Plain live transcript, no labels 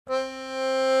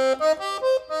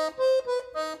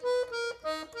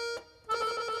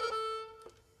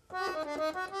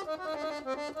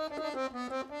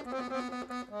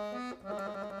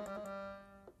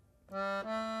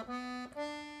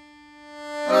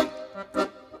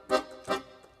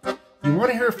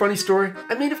Want to hear a funny story?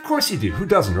 I mean, of course you do. Who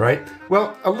doesn't, right?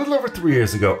 Well, a little over 3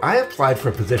 years ago, I applied for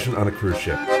a position on a cruise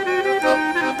ship.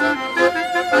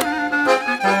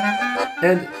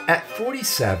 And at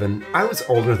 47, I was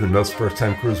older than most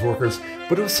first-time cruise workers,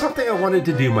 but it was something I wanted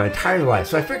to do my entire life,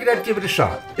 so I figured I'd give it a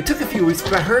shot. It took a few weeks,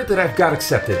 but I heard that I've got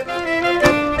accepted.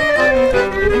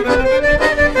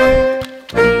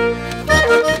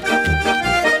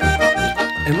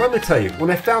 And let me tell you,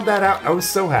 when I found that out, I was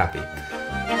so happy.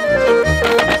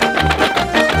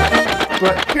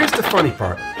 But here's the funny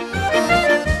part.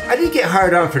 I didn't get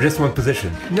hired on for just one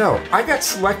position. No, I got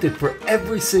selected for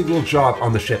every single job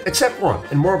on the ship, except one,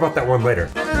 and more about that one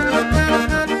later.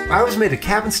 I was made a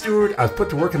cabin steward, I was put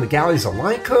to work in the galley as a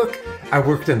line cook, I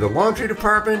worked in the laundry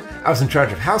department, I was in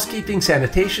charge of housekeeping,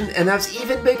 sanitation, and I was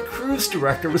even made cruise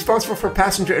director, responsible for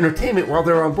passenger entertainment while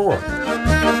they're on board.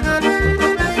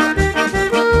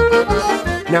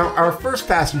 Now, our first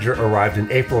passenger arrived in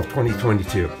April of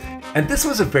 2022, and this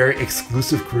was a very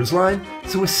exclusive cruise line,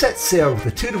 so we set sail with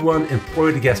a 2-to-1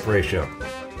 employee-to-guest ratio.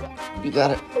 You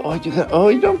got it. Oh, you got. Oh,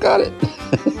 you don't got it.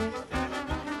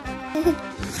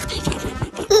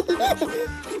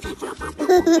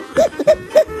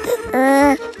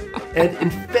 And in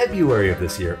February of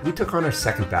this year, we took on our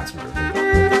second passenger.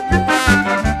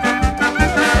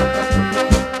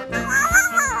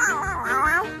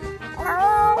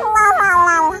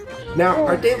 Now,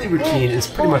 our daily routine is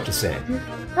pretty much the same.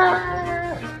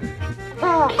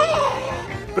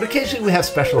 But occasionally we have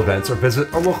special events or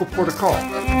visit a local port of call.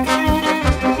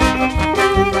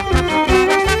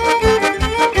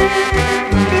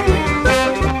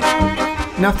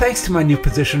 Now, thanks to my new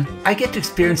position, I get to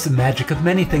experience the magic of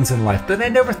many things in life that I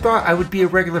never thought I would be a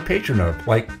regular patron of,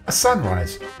 like a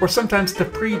sunrise, or sometimes the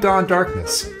pre-dawn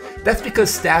darkness. That's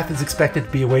because staff is expected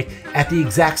to be awake at the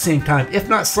exact same time, if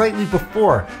not slightly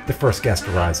before the first guest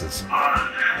arises.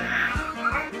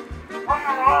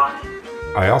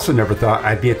 I also never thought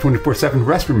I'd be a 24/7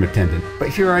 restroom attendant, but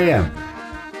here I am.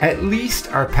 At least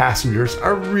our passengers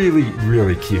are really,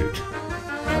 really cute.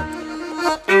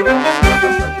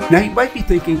 Now you might be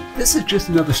thinking, this is just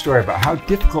another story about how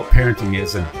difficult parenting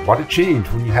is and what it changed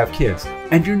when you have kids.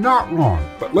 And you're not wrong,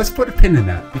 but let's put a pin in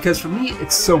that, because for me,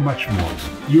 it's so much more.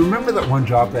 You remember that one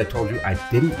job that I told you I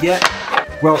didn't get?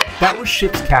 Well, that was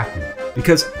ship's captain,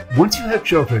 because once you have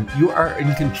children, you are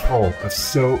in control of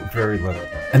so very little.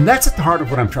 And that's at the heart of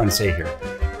what I'm trying to say here.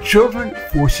 Children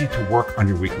force you to work on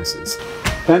your weaknesses.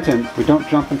 Fenton, we don't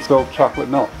jump and spill chocolate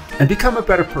milk. And become a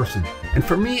better person. And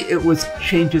for me, it was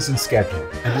changes in schedule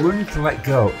and learning to let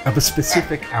go of a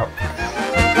specific outcome.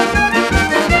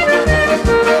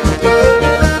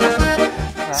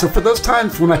 So for those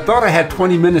times when I thought I had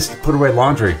 20 minutes to put away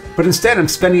laundry, but instead I'm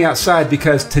spending outside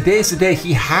because today's the day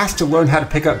he has to learn how to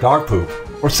pick up dog poop.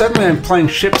 Or suddenly I'm playing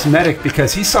ship's medic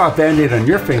because he saw a band-aid on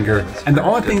your finger, and the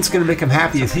only thing that's going to make him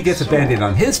happy is he gets a band-aid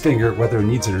on his finger, whether he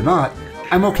needs it or not.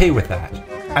 I'm okay with that.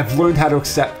 I've learned how to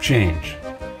accept change.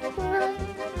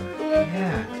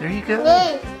 Yeah, there you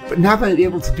go. But now that I'm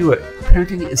able to do it,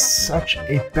 parenting is such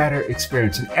a better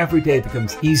experience, and every day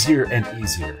becomes easier and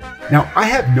easier. Now, I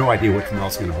have no idea what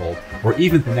tomorrow's going to hold, or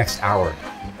even the next hour.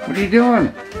 What are you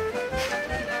doing?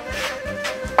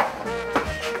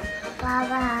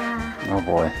 Baba. Oh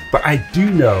boy. But I do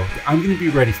know that I'm going to be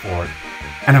ready for it,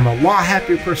 and I'm a lot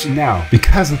happier person now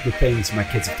because of the things my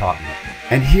kids have taught me.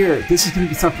 And here, this is going to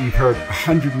be something you've heard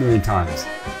 100 million times.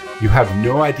 You have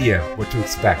no idea what to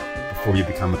expect before you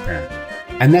become a parent.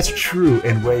 And that's true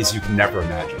in ways you can never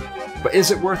imagine. But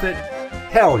is it worth it?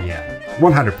 Hell yeah,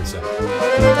 100%.